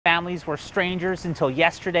Families were strangers until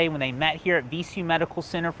yesterday when they met here at VCU Medical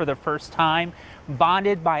Center for the first time.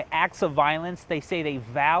 Bonded by acts of violence, they say they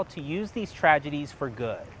vow to use these tragedies for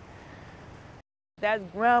good. That's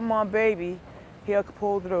grandma, baby. He'll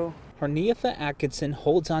pull through. Henrico Atkinson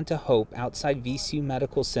holds on to hope outside VCU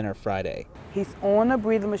Medical Center Friday. He's on a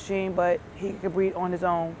breathing machine, but he can breathe on his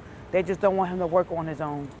own. They just don't want him to work on his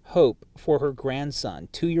own. Hope for her grandson,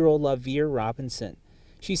 2-year-old Lavere Robinson.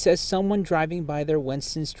 She says someone driving by their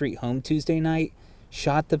Winston Street home Tuesday night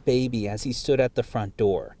shot the baby as he stood at the front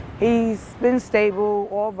door. He's been stable,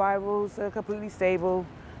 all vitals are completely stable.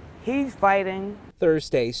 He's fighting.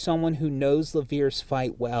 Thursday, someone who knows Lavere's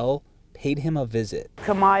fight well paid him a visit.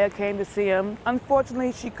 Kemiyah came to see him.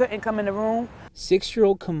 Unfortunately, she couldn't come in the room.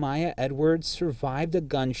 6-year-old Kemiyah Edwards survived a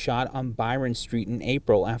gunshot on Byron Street in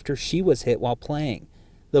April after she was hit while playing.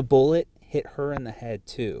 The bullet hit her in the head,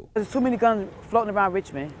 too. There's too many guns floating around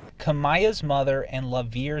Richmond. Kemiyah's mother and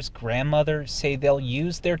Lavere's grandmother say they'll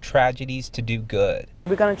use their tragedies to do good.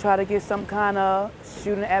 We're going to try to get some kind of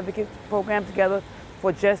shooting advocate program together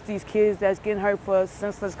for just these kids that's getting hurt for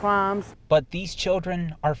senseless crimes. But these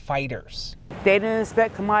children are fighters. They didn't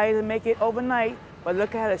expect Kemiyah to make it overnight, but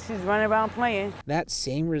look at her, she's running around playing. That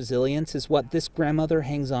same resilience is what this grandmother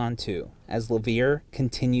hangs on to as Lavere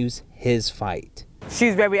continues his fight.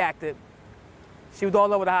 She's very active. She was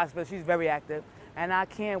all over the hospital. She's very active. And I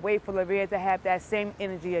can't wait for Lavere to have that same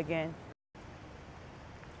energy again.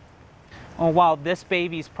 Well, while this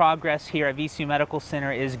baby's progress here at VCU Medical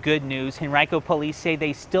Center is good news, Henrico police say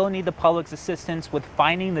they still need the public's assistance with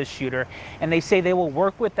finding the shooter, and they say they will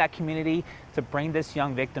work with that community to bring this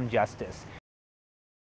young victim justice.